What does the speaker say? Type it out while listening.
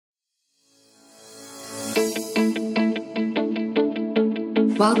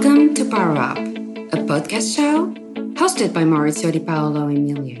Welcome to Power Up, a podcast show hosted by Maurizio Di Paolo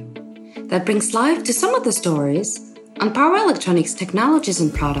Emilio that brings life to some of the stories on power electronics technologies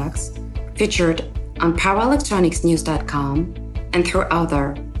and products featured on powerelectronicsnews.com and through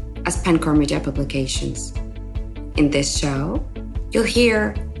other Aspencore media publications. In this show, you'll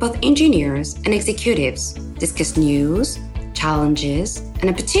hear both engineers and executives discuss news, challenges, and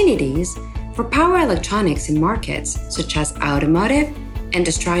opportunities for power electronics in markets such as automotive,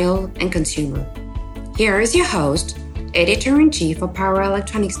 industrial, and consumer. Here is your host, Editor-in-Chief of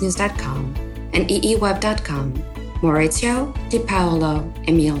powerelectronicsnews.com and eeweb.com, Maurizio Di Paolo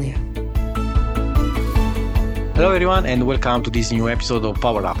Emilio. Hello everyone and welcome to this new episode of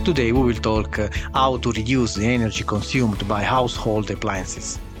Power Up. Today we will talk how to reduce the energy consumed by household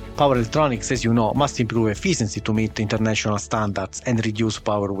appliances. Power electronics, as you know, must improve efficiency to meet international standards and reduce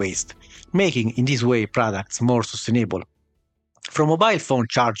power waste, making in this way products more sustainable. From mobile phone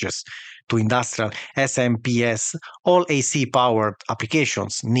chargers to industrial SMPS, all AC-powered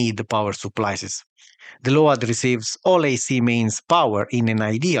applications need power supplies. The load receives all AC mains power in an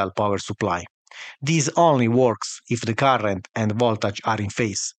ideal power supply. This only works if the current and voltage are in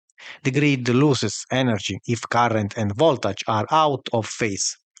phase. The grid loses energy if current and voltage are out of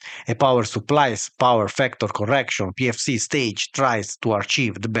phase. A power supply's power factor correction (PFC) stage tries to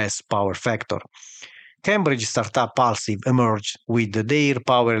achieve the best power factor. Cambridge startup Pulsiv emerged with their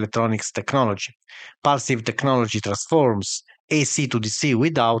power electronics technology. Pulsiv technology transforms AC to DC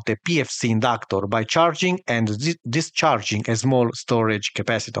without a PFC inductor by charging and discharging a small storage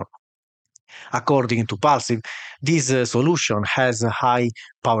capacitor. According to Pulsiv, this solution has a high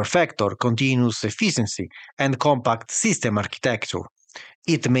power factor, continuous efficiency, and compact system architecture.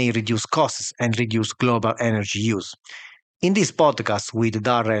 It may reduce costs and reduce global energy use. In this podcast with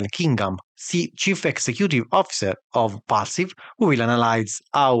Darrel Kingham, Chief Executive Officer of Pulsiv, we will analyze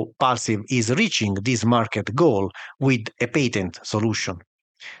how Pulsiv is reaching this market goal with a patent solution.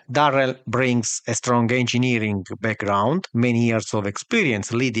 Darrel brings a strong engineering background, many years of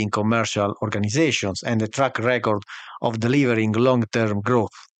experience leading commercial organizations, and a track record of delivering long-term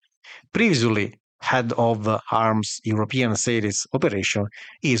growth. Previously, head of ARM's European sales operation,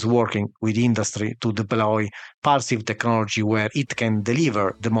 is working with industry to deploy Pulsiv technology where it can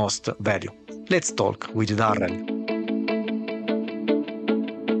deliver the most value. Let's talk with Darrel.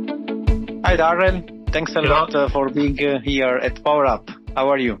 Hi Darrel, thanks a lot for being here at Power Up.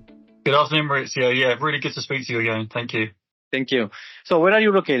 How are you? Good afternoon, Maurizio. Yeah, really good to speak to you again. Thank you. Thank you. So where are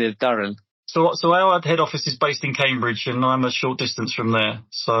you located, Darrel? So our head office is based in Cambridge, and I'm a short distance from there.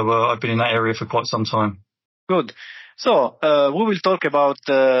 So I've been in that area for quite some time. Good. So we will talk about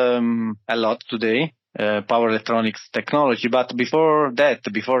a lot today, power electronics technology. But before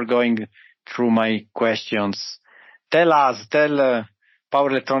going through my questions, tell power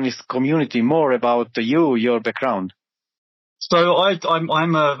electronics community more about you, your background. So I've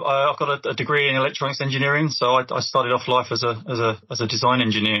got a degree in electronics engineering. So I started off life as a design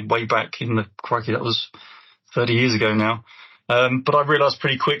engineer way back that was 30 years ago now. But I realised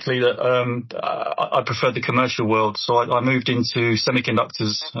pretty quickly that I preferred the commercial world. So I moved into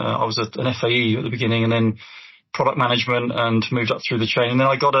semiconductors. I was an FAE at the beginning, and then product management, and moved up through the chain. And then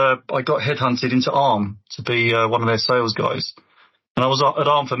I got headhunted into ARM to be one of their sales guys. And I was at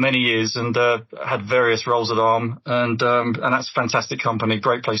ARM for many years and had various roles at ARM, and that's a fantastic company,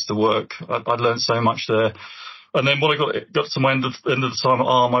 great place to work. I'd learned so much there. And then when I got to my end of the time at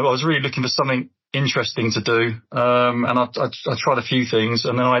ARM, I was really looking for something interesting to do, and I tried a few things,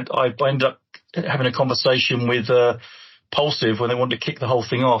 and then I ended up having a conversation with Pulsiv when they wanted to kick the whole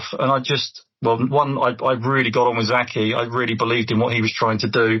thing off. And I really got on with Zaki. I really believed in what he was trying to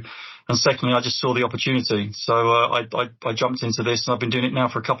do. And secondly, I just saw the opportunity. So I jumped into this, and I've been doing it now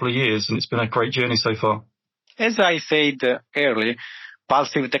for a couple of years, and it's been a great journey so far. As I said earlier,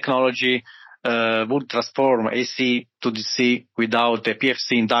 Pulsiv technology would transform AC to DC without a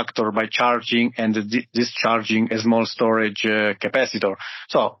PFC inductor by charging and discharging a small storage capacitor.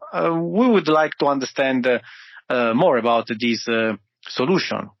 So we would like to understand more about this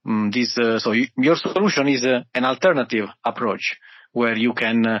solution. Your solution is an alternative approach, where we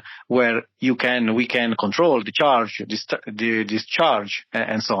can control the charge, the discharge,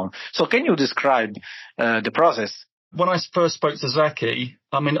 and so on. So can you describe the process? When I first spoke to Zaki,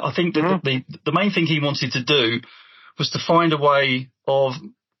 I think that the main thing he wanted to do was to find a way of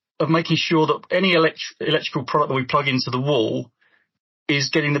making sure that any electrical product that we plug into the wall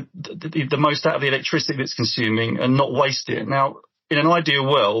is getting the most out of the electricity that's consuming and not waste it. Now, in an ideal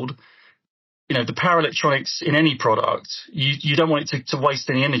world, the power electronics in any product, you don't want it to waste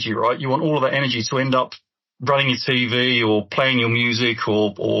any energy, right? You want all of that energy to end up running your TV or playing your music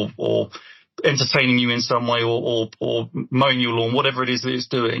or entertaining you in some way or mowing your lawn, whatever it is that it's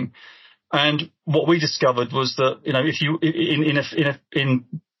doing. And what we discovered was that, if you in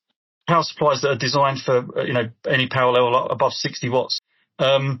power supplies that are designed for, any power level above 60 watts,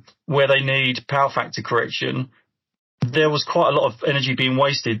 where they need power factor correction, there was quite a lot of energy being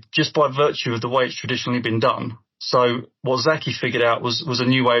wasted just by virtue of the way it's traditionally been done. So what Zaki figured out was a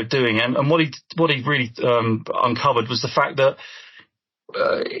new way of doing it. And what he really uncovered was the fact that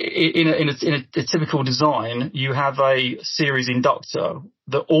in a typical design, you have a series inductor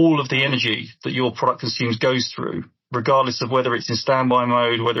that all of the energy that your product consumes goes through, regardless of whether it's in standby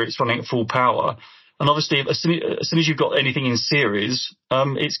mode, whether it's running at full power. And obviously, as soon as you've got anything in series,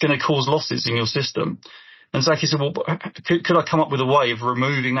 it's going to cause losses in your system. And Zaki said, well, could I come up with a way of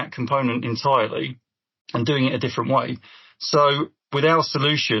removing that component entirely and doing it a different way? So with our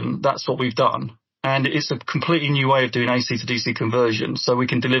solution, that's what we've done. And it's a completely new way of doing AC to DC conversion. So we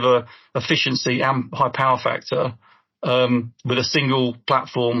can deliver efficiency and high power factor with a single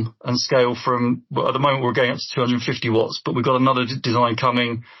platform and scale from, well, at the moment we're going up to 250 watts, but we've got another design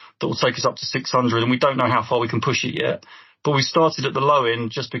coming that will take us up to 600, and we don't know how far we can push it yet. But we started at the low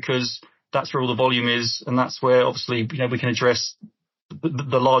end just because that's where all the volume is, and that's where obviously we can address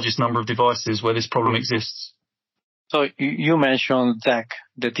the largest number of devices where this problem exists. So you mentioned Zach,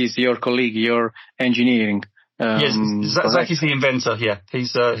 that is your colleague, your engineering. Yes, Zach is the inventor. Yeah,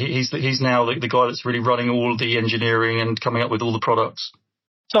 he's now the guy that's really running all the engineering and coming up with all the products.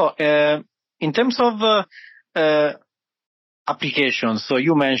 So in terms of applications, so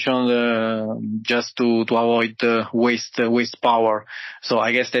you mentioned just to avoid waste power. So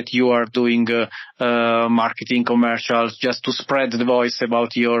I guess that you are doing marketing commercials just to spread the voice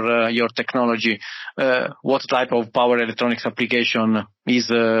about your technology. What type of power electronics application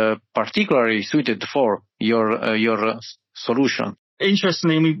is particularly suited for your solution?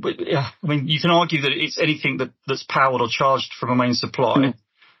 Interestingly, I mean, you can argue that it's anything that's powered or charged from a main supply.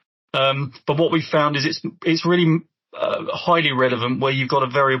 Mm-hmm. But what we found is it's really highly relevant where you've got a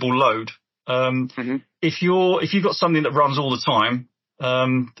variable load. Mm-hmm. If you've got something that runs all the time,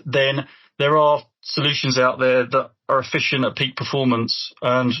 then there are solutions out there that are efficient at peak performance,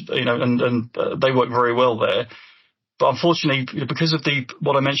 and they work very well there. But unfortunately, because of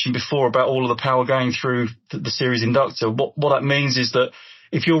what I mentioned before about all of the power going through the series inductor, what that means is that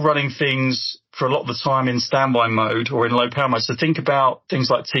if you're running things for a lot of the time in standby mode or in low power mode, so think about things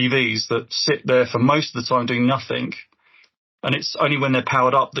like TVs that sit there for most of the time doing nothing, and it's only when they're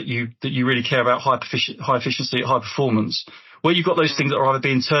powered up that you really care about high efficiency, high performance. Where you've got those things that are either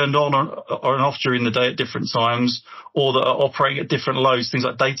being turned on or off during the day at different times, or that are operating at different loads, things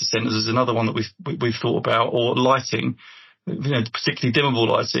like data centers is another one that we've thought about, or lighting, particularly dimmable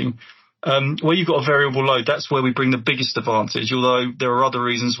lighting. Where you've got a variable load, that's where we bring the biggest advantage, although there are other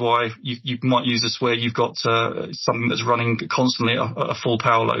reasons why you might use this where you've got something that's running constantly at a full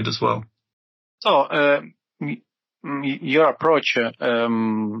power load as well. So your approach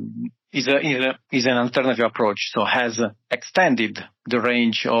is an alternative approach, so has extended the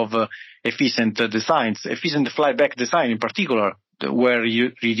range of efficient designs, efficient flyback design in particular, where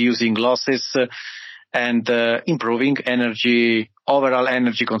you're reducing losses and improving overall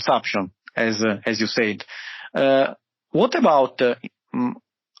energy consumption, as you said. What about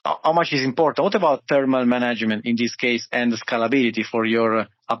how much is important? What about thermal management in this case and scalability for your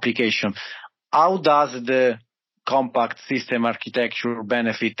application? How does the compact system architecture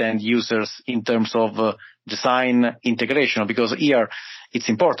benefit end users in terms of design integration? Because here it's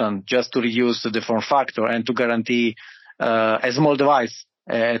important just to reduce the form factor and to guarantee a small device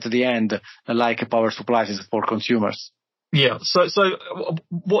at the end, like power supplies for consumers. Yeah. So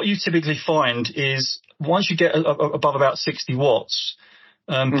what you typically find is once you get above about 60 watts,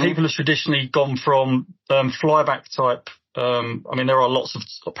 people have traditionally gone from flyback type. I mean, there are lots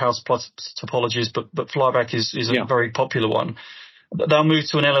of power supply topologies, but flyback is a very popular one. They'll move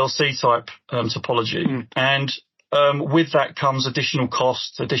to an LLC type topology, and with that comes additional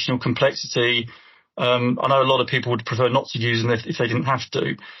cost, additional complexity. I know a lot of people would prefer not to use them if they didn't have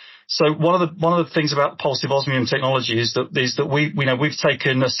to. So one of the things about pulsive osmium technology is that we've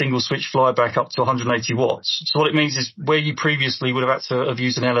taken a single switch flyback up to 180 watts. So what it means is where you previously would have had to have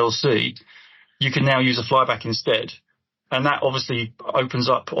used an LLC, you can now use a flyback instead. And that obviously opens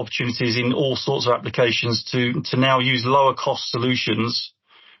up opportunities in all sorts of applications to now use lower cost solutions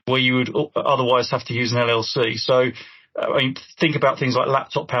where you would otherwise have to use an LLC. So I mean, think about things like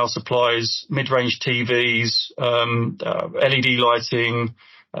laptop power supplies, mid-range TVs, LED lighting,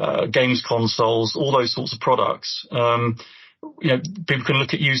 games consoles, all those sorts of products. People can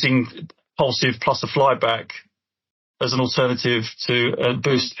look at using Pulsiv plus a flyback as an alternative to a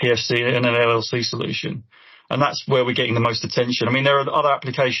boost PFC and an LLC solution. And that's where we're getting the most attention. I mean, there are other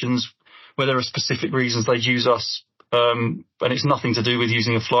applications where there are specific reasons they use us, and it's nothing to do with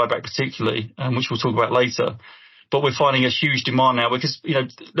using a flyback particularly, which we'll talk about later. But we're finding a huge demand now because,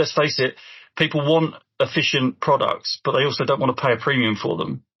 let's face it, people want efficient products, but they also don't want to pay a premium for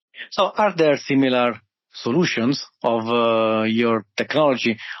them. So are there similar solutions of your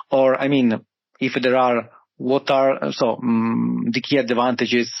technology? Or, I mean, if there are, what are the key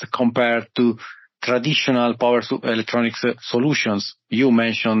advantages compared to traditional power electronics solutions? You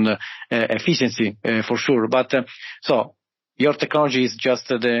mentioned efficiency for sure, but so your technology is just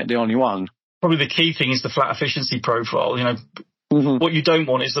the only one. Probably the key thing is the flat efficiency profile. What you don't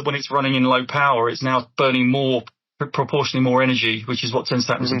want is that when it's running in low power, it's now burning proportionally more energy, which is what tends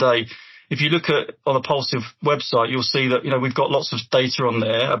to happen today. If you look on the Pulsiv website, you'll see that, we've got lots of data on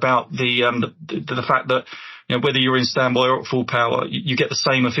there about the fact that, whether you're in standby or at full power, you get the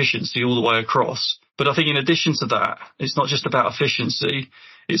same efficiency all the way across. But I think in addition to that, it's not just about efficiency.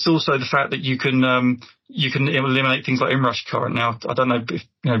 It's also the fact that you can eliminate things like inrush current. Now, I don't know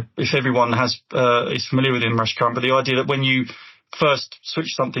if everyone is familiar with inrush current, but the idea that when you first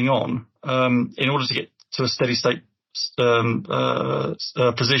switch something on, in order to get to a steady state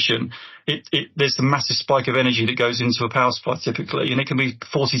position, there's a massive spike of energy that goes into a power supply typically, and it can be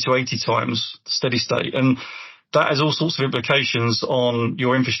 40 to 80 times steady state. And that has all sorts of implications on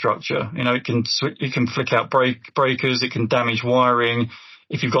your infrastructure. It can flick out breakers, it can damage wiring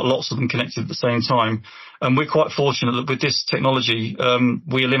if you've got lots of them connected at the same time. And we're quite fortunate that with this technology,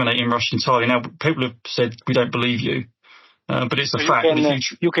 we eliminate inrush entirely. Now, people have said, we don't believe you, but it's a fact.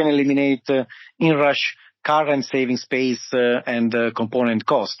 You can eliminate inrush current, saving space and component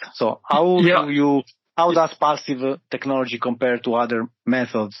cost. So how does Pulsiv technology compare to other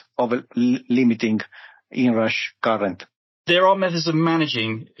methods of limiting inrush current? There are methods of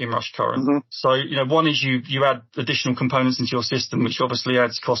managing inrush current. So, one is you add additional components into your system, which obviously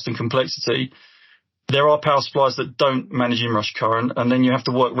adds cost and complexity. There are power supplies that don't manage inrush current, and then you have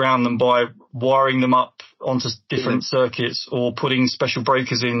to work around them by wiring them up onto different circuits or putting special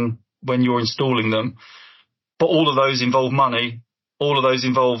breakers in when you're installing them. But all of those involve money. All of those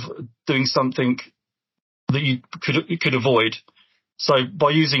involve doing something that you could avoid. So by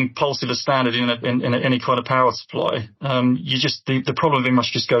using Pulsiv as standard in any kind of power supply, the problem of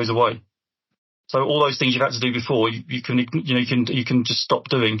inrush just goes away. So all those things you've had to do before, you can just stop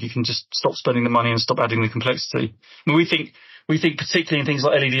doing. You can just stop spending the money and stop adding the complexity. I mean, we think particularly in things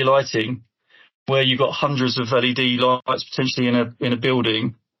like LED lighting, where you've got hundreds of LED lights potentially in a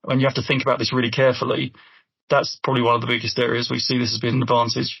building, and you have to think about this really carefully. That's probably one of the biggest areas we see this as being an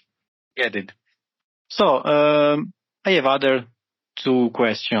advantage. Get it. So I have other two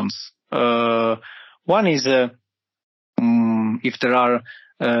questions. One is if there are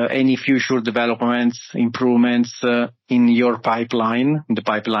any future developments, improvements in your pipeline, in the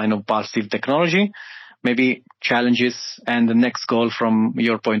pipeline of Pulsiv technology, maybe challenges and the next goal from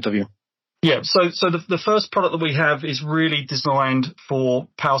your point of view. Yeah, so the first product that we have is really designed for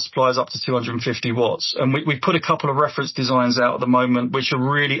power supplies up to 250 watts. And we put a couple of reference designs out at the moment, which are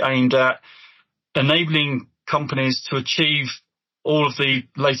really aimed at enabling companies to achieve all of the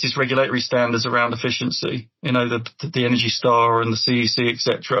latest regulatory standards around efficiency, the Energy Star and the CEC,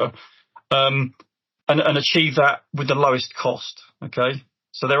 etc., and achieve that with the lowest cost, okay?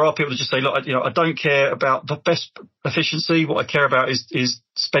 So there are people that just say, look, I don't care about the best efficiency. What I care about is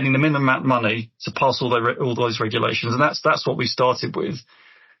spending the minimum amount of money to pass all those regulations. And that's what we started with.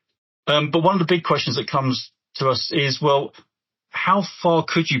 But one of the big questions that comes to us is, well, how far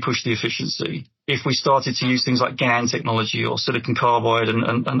could you push the efficiency if we started to use things like GaN technology or silicon carbide and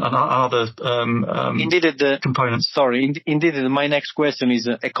other components? Sorry, indeed, my next question is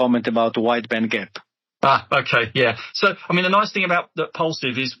a comment about wideband gap. Okay, yeah. So, I mean, the nice thing about the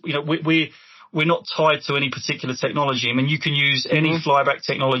Pulsiv is, we're not tied to any particular technology. I mean, you can use any flyback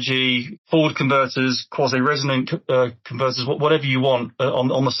technology, forward converters, quasi-resonant converters, whatever you want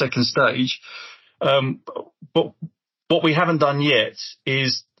on the second stage. But what we haven't done yet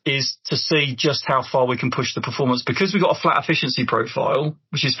is to see just how far we can push the performance. Because we've got a flat efficiency profile,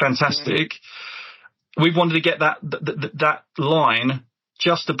 which is fantastic, we wanted to get that line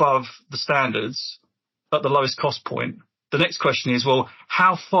just above the standards at the lowest cost point. The next question is, well,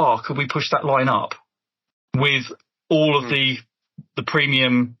 how far could we push that line up with all of the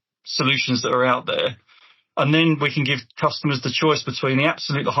premium solutions that are out there? And then we can give customers the choice between the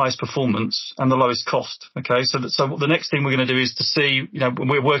absolute highest performance and the lowest cost. Okay, so the next thing we're going to do is to see,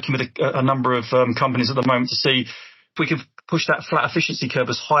 we're working with a number of companies at the moment to see if we can push that flat efficiency curve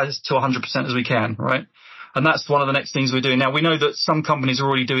as high as to 100% as we can, right? And that's one of the next things we're doing. Now, we know that some companies are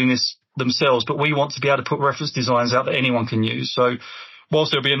already doing this themselves, but we want to be able to put reference designs out that anyone can use. So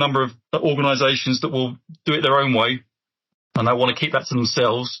whilst there'll be a number of organizations that will do it their own way, and they want to keep that to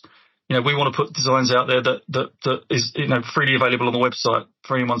themselves, we want to put designs out there that is, freely available on the website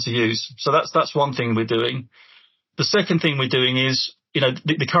for anyone to use. So that's one thing we're doing. The second thing we're doing is,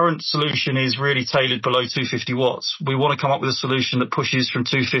 the current solution is really tailored below 250 watts. We want to come up with a solution that pushes from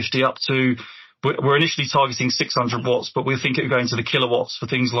 250 up to, we're initially targeting 600 watts, but we think it will go into the kilowatts for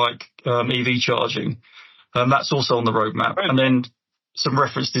things like EV charging. That's also on the roadmap. And then some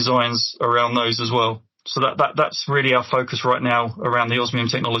reference designs around those as well. So that's really our focus right now around the osmium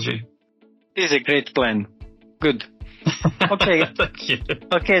technology. This is a great plan. Good. Okay. Thank you.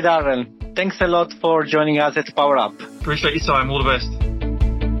 Okay, Darrel. Thanks a lot for joining us at Power Up. Appreciate your time. All the best.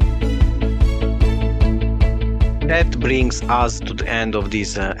 That brings us to the end of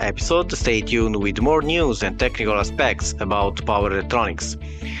this episode. Stay tuned with more news and technical aspects about power electronics.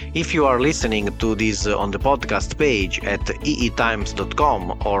 If you are listening to this on the podcast page at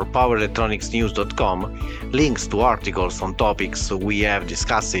eetimes.com or powerelectronicsnews.com, links to articles on topics we have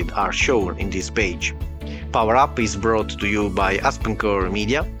discussed are shown in this page. Power Up is brought to you by AspenCore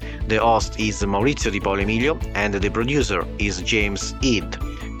Media. The host is Maurizio Di Paolo Emilio and the producer is James Ead.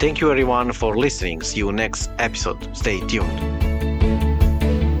 Thank you everyone for listening. See you next episode. Stay tuned.